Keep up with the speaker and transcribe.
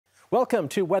Welcome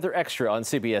to Weather Extra on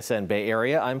CBSN Bay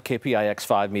Area. I'm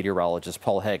KPIX5 meteorologist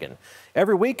Paul Heggen.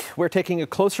 Every week, we're taking a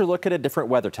closer look at a different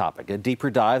weather topic, a deeper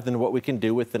dive than what we can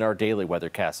do within our daily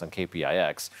weathercast on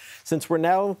KPIX. Since we're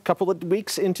now a couple of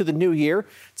weeks into the new year,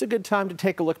 it's a good time to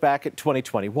take a look back at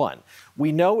 2021.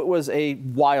 We know it was a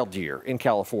wild year in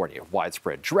California.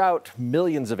 Widespread drought,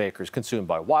 millions of acres consumed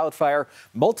by wildfire,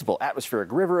 multiple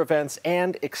atmospheric river events,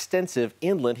 and extensive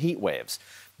inland heat waves.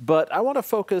 But I want to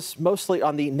focus mostly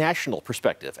on the national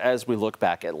perspective as we look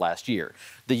back at last year.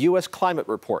 The U.S. Climate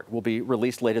Report will be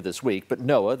released later this week, but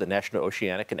NOAA, the National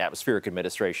Oceanic and Atmospheric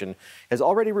Administration, has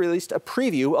already released a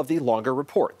preview of the longer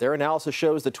report. Their analysis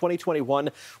shows that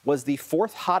 2021 was the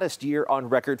fourth hottest year on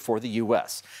record for the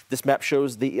U.S. This map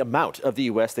shows the amount of the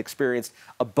U.S. that experienced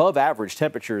above average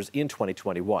temperatures in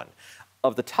 2021.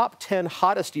 Of the top 10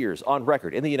 hottest years on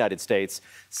record in the United States,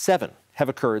 7 have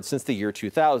occurred since the year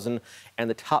 2000, and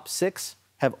the top 6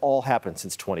 have all happened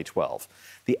since 2012.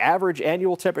 The average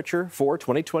annual temperature for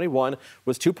 2021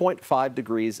 was 2.5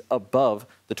 degrees above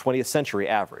the 20th century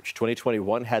average.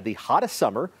 2021 had the hottest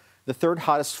summer, the third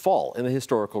hottest fall in the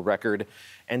historical record,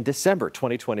 and December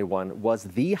 2021 was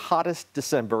the hottest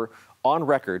December on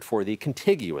record for the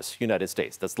contiguous United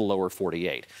States. That's the lower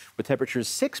 48, with temperatures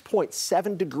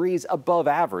 6.7 degrees above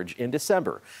average in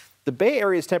December. The Bay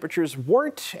Area's temperatures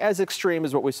weren't as extreme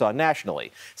as what we saw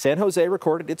nationally. San Jose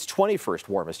recorded its 21st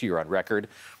warmest year on record,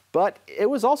 but it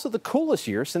was also the coolest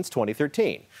year since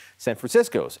 2013. San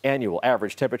Francisco's annual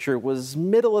average temperature was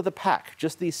middle of the pack,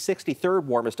 just the 63rd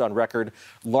warmest on record,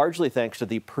 largely thanks to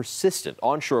the persistent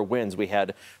onshore winds we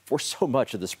had for so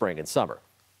much of the spring and summer.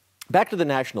 Back to the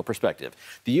national perspective,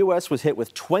 the U.S. was hit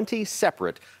with 20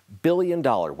 separate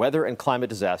billion-dollar weather and climate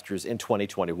disasters in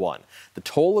 2021. The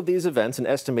toll of these events, an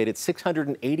estimated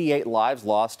 688 lives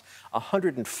lost,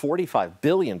 $145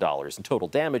 billion in total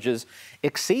damages,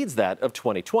 exceeds that of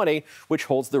 2020, which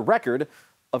holds the record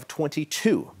of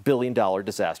 $22 billion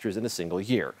disasters in a single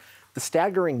year. The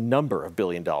staggering number of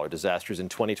billion-dollar disasters in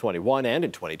 2021 and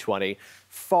in 2020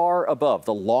 far above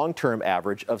the long-term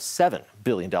average of $7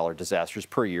 billion disasters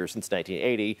per year since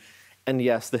 1980. And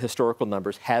yes, the historical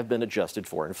numbers have been adjusted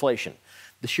for inflation.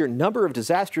 The sheer number of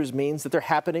disasters means that they're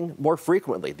happening more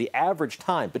frequently. The average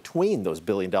time between those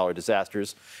billion-dollar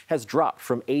disasters has dropped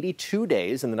from 82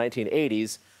 days in the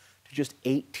 1980s to just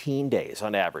 18 days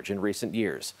on average in recent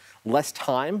years. Less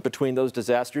time between those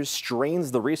disasters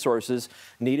strains the resources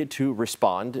needed to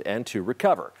respond and to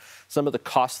recover. Some of the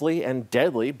costly and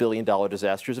deadly billion-dollar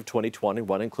disasters of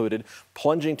 2021 included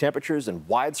plunging temperatures and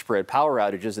widespread power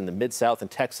outages in the Mid-South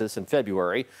and Texas in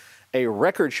February, a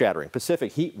record-shattering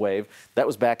Pacific heat wave that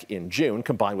was back in June,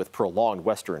 combined with prolonged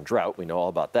western drought. We know all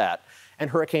about that. And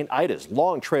Hurricane Ida's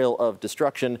long trail of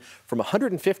destruction from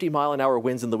 150-mile-an-hour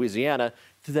winds in Louisiana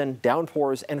to then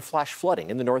downpours and flash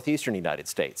flooding in the northeastern United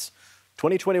States.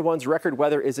 2021's record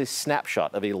weather is a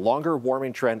snapshot of a longer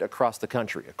warming trend across the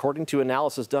country. According to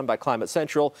analysis done by Climate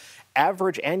Central,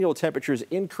 average annual temperatures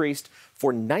increased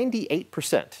for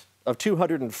 98% of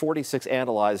 246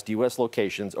 analyzed U.S.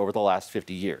 locations over the last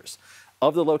 50 years.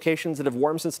 Of the locations that have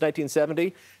warmed since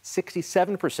 1970,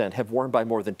 67% have warmed by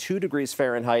more than 2 degrees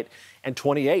Fahrenheit, and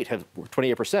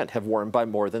 28% have warmed by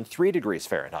more than 3 degrees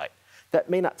Fahrenheit. That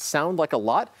may not sound like a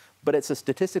lot, but it's a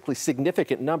statistically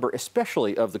significant number,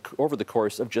 especially over the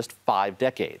course of just 5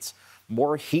 decades.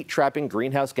 More heat-trapping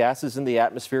greenhouse gases in the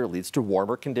atmosphere leads to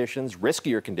warmer conditions,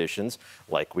 riskier conditions,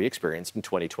 like we experienced in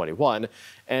 2021,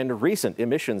 and recent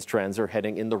emissions trends are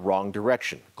heading in the wrong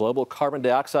direction. Global carbon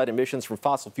dioxide emissions from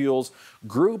fossil fuels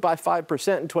grew by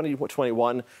 5% in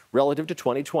 2021 relative to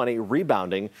 2020,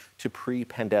 rebounding to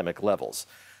pre-pandemic levels.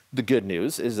 The good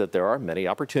news is that there are many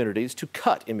opportunities to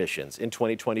cut emissions in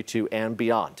 2022 and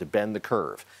beyond to bend the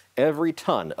curve. Every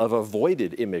ton of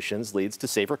avoided emissions leads to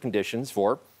safer conditions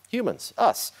for humans,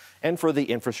 us, and for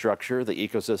the infrastructure, the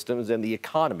ecosystems, and the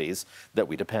economies that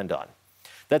we depend on.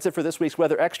 That's it for this week's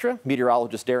Weather Extra.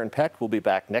 Meteorologist Darren Peck will be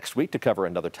back next week to cover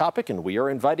another topic, and we are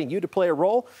inviting you to play a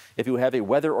role. If you have a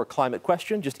weather or climate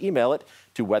question, just email it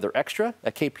to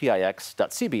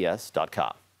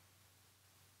weatherextra@kpix.cbs.com.